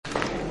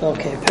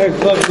Okay, Perek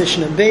Vav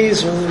Mishnah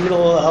Beis. We're in the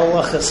middle of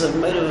halachas,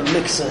 a bit of a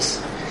mixus.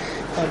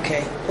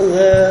 Okay,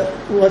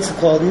 what's it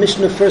called?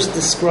 Mishnah first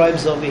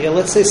describes over here.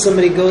 Let's say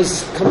somebody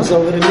comes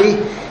over to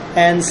me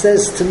and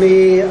says to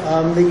me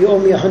that you owe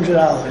me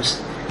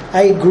 $100.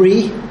 I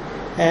agree,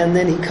 and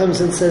then he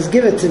comes and says,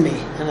 give it to me.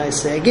 And I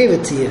say, I gave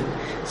it to you.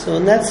 So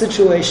in that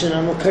situation,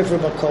 I'm a kafir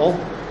bakol.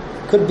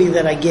 Could be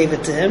that I gave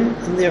it to him,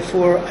 and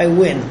therefore I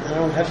win. I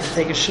don't have to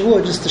take a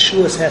shavua, just a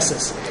shuas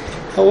heses.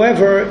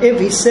 However, if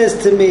he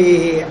says to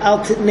me, Al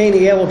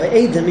titneni el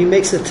be'edim, he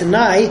makes a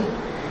tanai,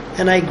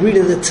 and I agree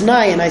to the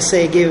tanai, and I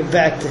say I gave it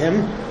back to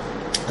him,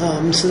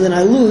 so then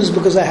I lose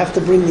because I have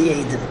to bring the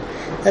edim.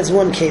 That's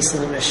one case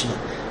in the Mishnah.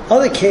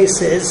 Other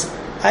case is,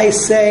 I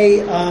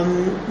say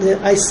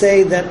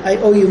that I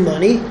owe you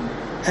money,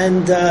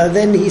 and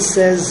then he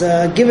says,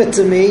 give it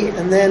to me,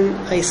 and then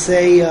I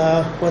say,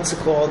 what's it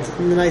called?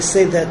 And then I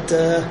say that,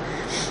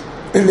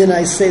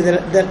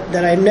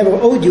 that I never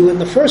owed you in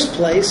the first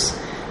place.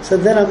 So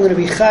then I'm going to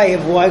be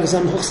chayiv. Why? Because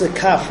I'm huchsa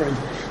kafrin.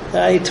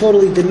 That I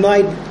totally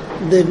denied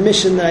the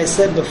admission that I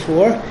said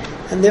before,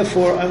 and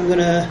therefore I'm going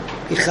to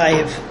be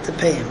chayiv to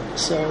pay him.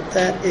 So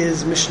that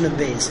is Mishnah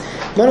Beis.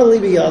 Mana li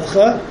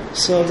biyadcha.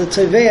 So the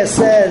Teveya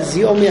says,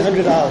 you owe me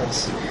 $100.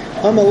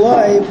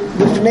 Amalai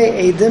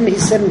b'fnei edim. He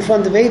said in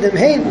front of edim,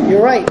 hey,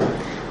 you're right.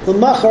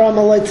 L'machar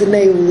amalai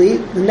t'nei uli.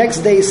 The next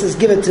day he says,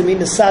 give it to me.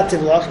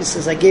 Nesativ lach. He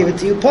says, I gave it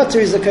to you. Pater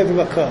is a kafir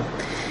bakol.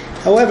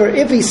 However,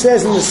 if he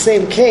says in the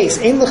same case,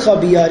 Ein lecha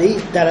biyadi,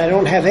 that I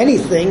don't have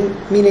anything,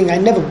 meaning I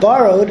never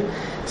borrowed,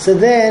 so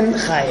then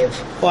chayiv.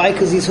 Why?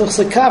 Because he's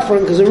huchsa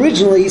kafron, because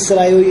originally he said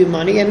I owe you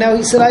money, and now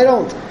he said I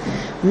don't.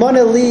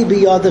 Mana li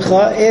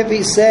biyadicha, if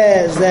he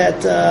says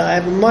that I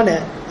have money,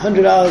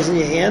 $100 in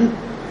your hand,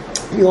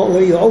 you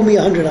owe me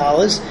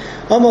 $100,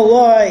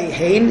 Amalai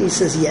hein, he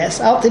says yes,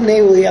 Al tinei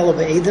uli ela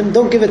be'edim,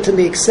 don't give it to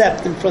me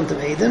except in front of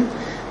edim.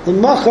 The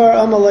machar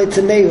amalei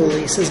taneuli,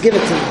 he says, give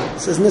it to me. He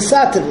says,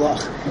 nesativ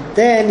lach.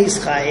 Then he's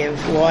chayiv.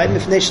 Why?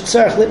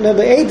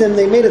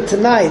 They made it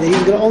tonight that he's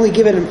going to only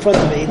give it in front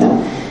of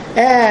Edim,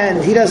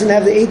 and he doesn't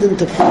have the Edim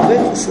to prove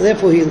it, so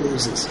therefore he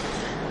loses.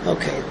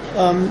 Okay.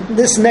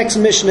 This next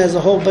mission has a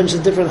whole bunch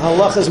of different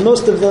halachas.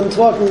 Most of them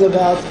talking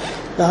about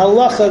the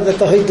halacha that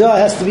the hoidah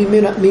has to be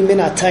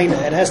minataina.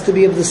 It has to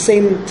be of the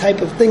same type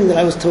of thing that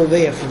I was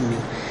toveya from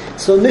you.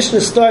 So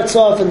Mishnah starts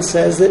off and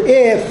says that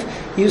if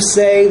you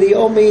say that you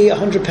owe me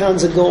 100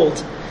 pounds of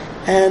gold,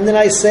 and then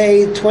I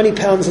say 20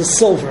 pounds of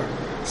silver,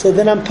 so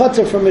then I'm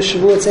pater from a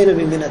shavuot tzena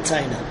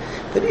minataina.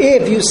 But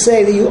if you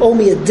say that you owe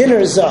me a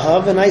dinner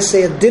zahav, and I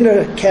say a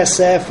dinner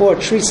kesef or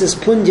trisis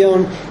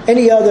pundion,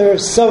 any other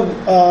sub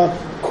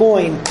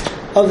coin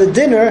of the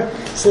dinner,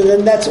 so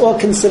then that's all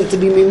considered to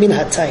be min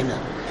hataina.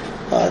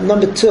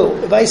 Number two,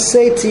 if I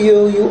say to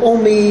you, you owe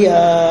me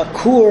a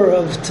kur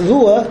of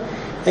tavua,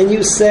 and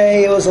you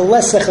say it was a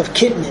lesech of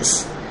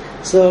kitnis.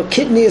 So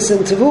kitnis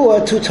and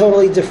tavua, two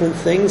totally different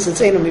things. It's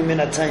eno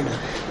minataina.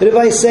 But if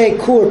I say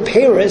kur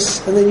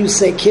paris, and then you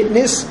say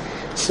kitnis,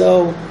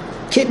 so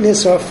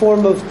kitnis are a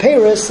form of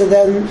paris, so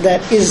then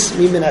that is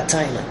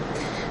minataina.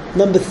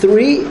 Number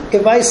three,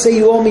 if I say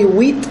you owe me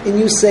wheat, and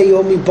you say you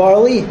owe me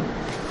barley,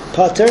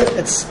 pater,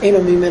 it's eno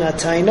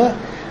minataina.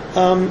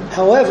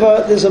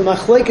 However, there's a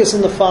machlekes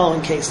in the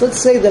following case. Let's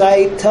say that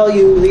I tell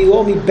you that you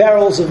owe me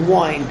barrels of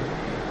wine,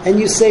 and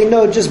you say,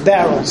 no, just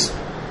barrels.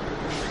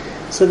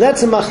 So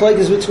that's a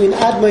machlekes between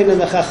Admoin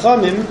and the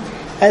Chachamim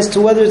as to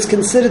whether it's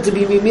considered to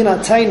be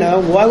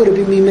miminataina. Why would it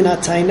be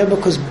miminataina?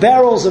 Because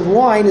barrels of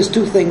wine is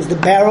two things, the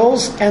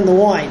barrels and the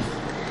wine.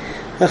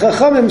 The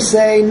Chachamim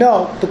say,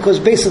 no, because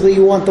basically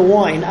you want the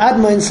wine.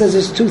 Admoin says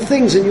there's two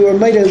things, and you are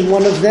made in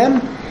one of them,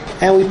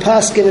 and we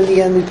paskin in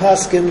the end, we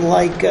paskin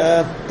like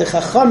the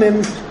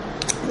Chachamim,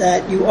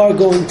 that you are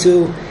going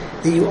to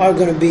be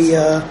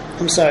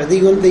that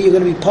you're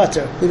going to be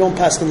pater. We don't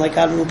pass them like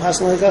Adam, we pass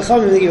them like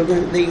Chachamim, that you're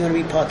going to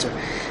be pater.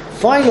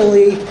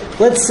 Finally,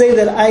 let's say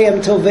that I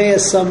am toveya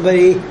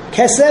somebody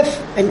kesef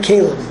and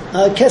kalim.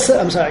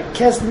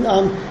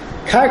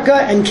 Karka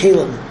and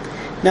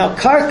kalim. Now,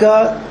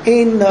 karka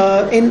in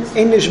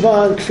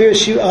nishban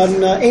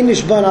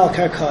nishban al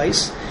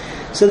karkais.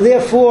 So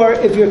therefore,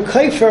 if you're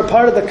kaifer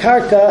part of the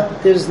karka,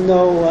 there's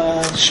no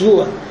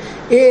shvua.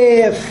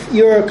 If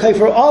you're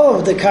kaifer all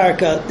of the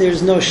karka,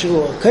 there's no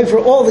shvua.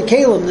 Kaifer all the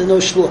kalim, there's no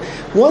shvua.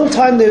 One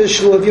time there's a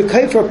shvua. If you're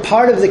kaifer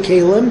part of the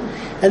kalim,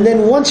 and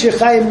then once you're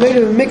chayim made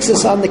of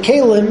mixes on the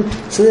kalim,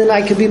 so then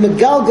I could be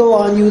megalgo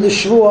on you the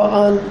shvua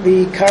on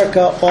the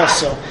karka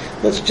also.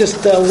 Let's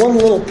just one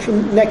little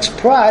next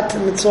prat,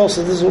 and it's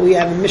also this is what we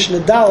have in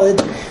Mishnah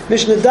Daled.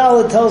 Mishnah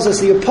Daled tells us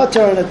that you're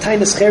pater on a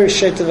tainas cherish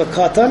shet of a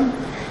katan,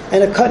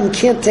 and a katan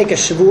can't take a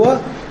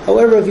shvua.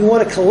 However, if you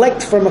want to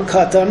collect from a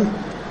katan,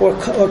 or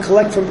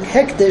collect from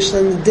hektish,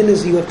 then the din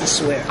is you have to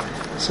swear.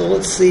 So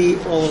let's see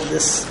all of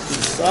this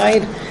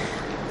inside.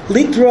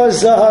 Litra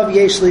zahav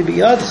yeshli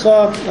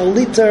biyadcha, a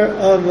liter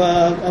of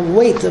a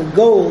weight of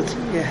gold.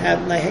 You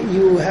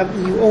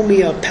owe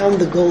me a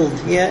pound of gold.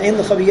 Yeah, in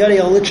the chaviyari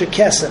a liter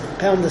kesef, a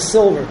pound of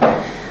silver.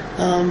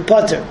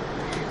 Butter.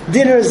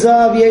 Dinner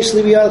zav yesh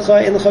li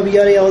biyadcha in l'cha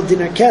biyadi al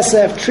dinner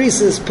kesef,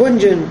 trisis,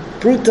 punjan,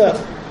 pruta,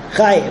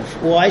 chayiv.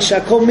 Why?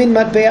 Shakol min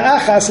matbei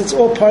achas, it's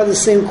all part of the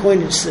same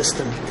coinage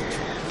system.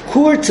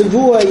 Kur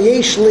tevua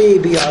yesh li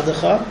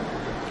biyadcha.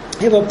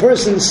 If a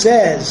person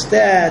says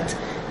that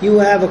you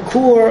have a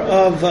core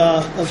of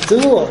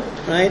tevua,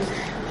 right?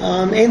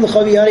 Ein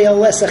l'cha biyadi al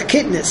lesach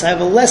kitnis. I have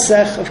a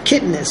lesach of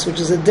kitnis, which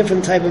is a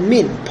different type of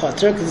min,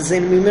 pater, because it's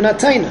ein min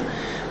atayna.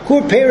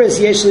 Kur Paris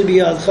yeshli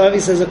biyadcha. He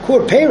says a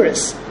kur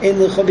Paris in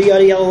the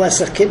chabiyadi al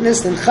lesach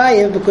kitnis, then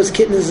chayev because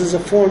kitnis is a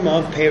form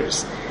of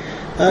Paris.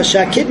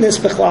 Shah kitnis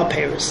bechlal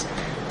Paris.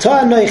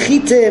 Ta noi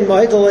chitim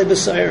ma'idolei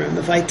b'sairim.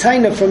 If I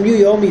taina from you,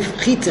 you owe me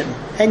chitim,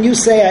 and you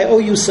say I owe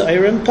you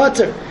sairim,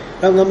 pater.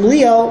 Rav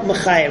Gamliel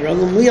mechayev. Rav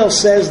Gamliel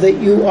says that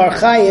you are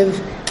chayev.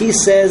 He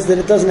says that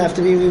it doesn't have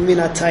to be min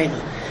atayna.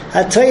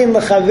 Hatayim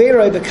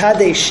l'chaveroi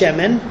b'kadei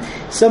shemen.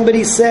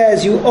 Somebody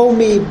says, you owe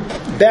me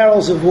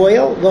barrels of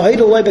oil,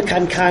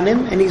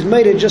 and he's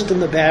made it just in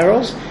the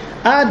barrels.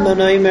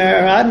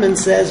 Adman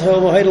says,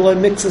 so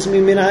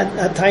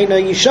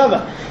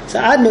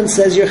Adman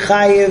says, you're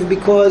chayiv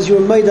because you're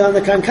made on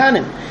the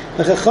kankanim.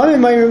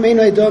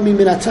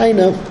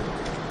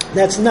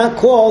 That's not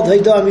called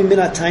haidami min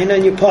atayna,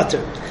 and you're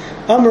potter.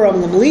 Amar Rav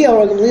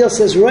Gamliel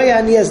says,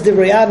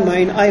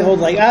 I hold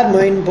like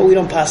Adman, but we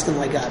don't pass them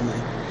like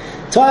Adman.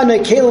 Ta'ana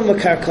kelim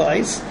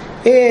v'karkais.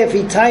 If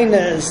he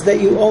tainas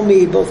that you owe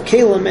me both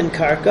kelim and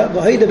karka,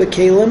 v'hoida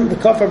b'kelim,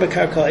 v'kafar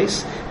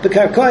b'karkais,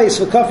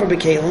 v'kafar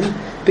b'kelim,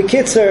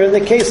 b'kitzer, in the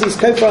case he's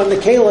kafar on the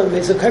kelim,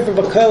 there's a kafar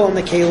b'kel on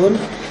the kelim,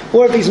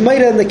 or if he's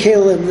maida on the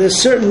kelim, there's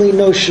certainly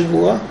no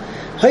shavua.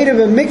 Hoida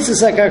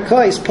b'mixus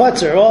akarkais,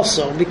 pater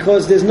also,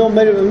 because there's no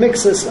maida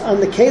b'mixus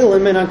on the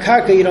kelim, and on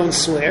karka you don't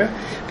swear.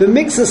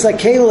 B'mixus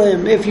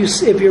akelim, if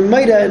you're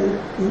maida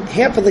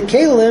half of the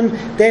kelim,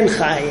 then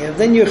chayev.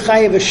 Then you're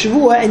chayev a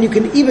shavua, and you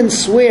can even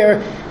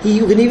swear.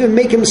 You can even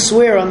make him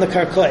swear on the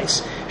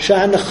karkais.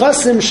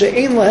 Sha'anachasim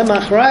she'ein lahem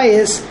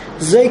achrayis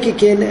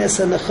zeikikin es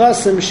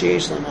hanachasim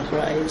she'esh lahem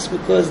achrayis,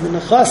 because the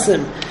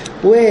nachasim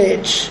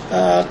which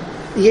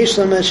yesh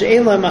lahem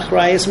she'ein lahem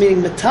achrayis,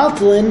 meaning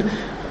metaltalin,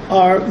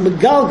 are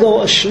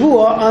megalgal a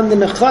shvua on the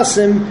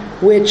nechasim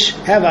which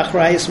have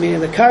achrayis, meaning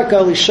the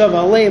karka lishav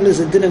aleim is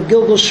a din of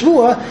gilgal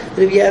shvua,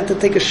 that if you have to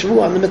take a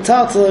shvua on the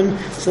metaltalim,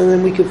 so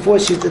then we can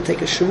force you to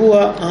take a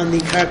shvua on the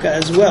karka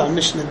as well.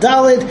 Mishnah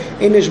Dalid,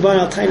 ein nishban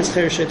al tainis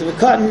chereshet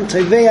v'katan,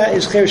 teveya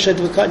is chereshet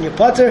v'katan your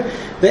pater,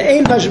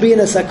 ve'ein mashbiya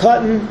as a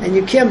katan, and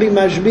you can't be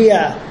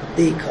mashbiya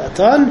the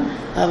katan,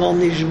 aval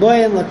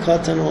nishbayin la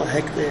katan or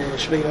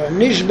hektish, ve'yor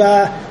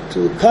nishba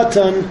to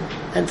katan,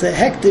 and to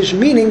hektish,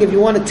 meaning if you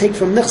want to take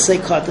from nichsei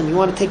katan, you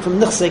want to take from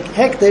nichsei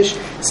hektish,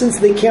 since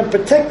they can't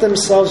protect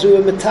themselves, we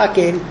were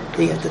metaken,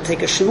 they have to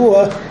take a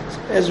shavua.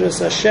 Ezras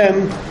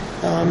Hashem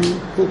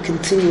will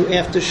continue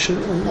after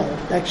shavua. No,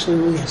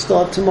 actually we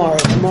start tomorrow.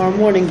 Tomorrow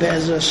morning,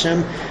 Be'ezras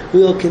Hashem, we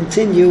will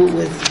continue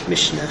with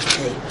Mishnah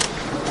A.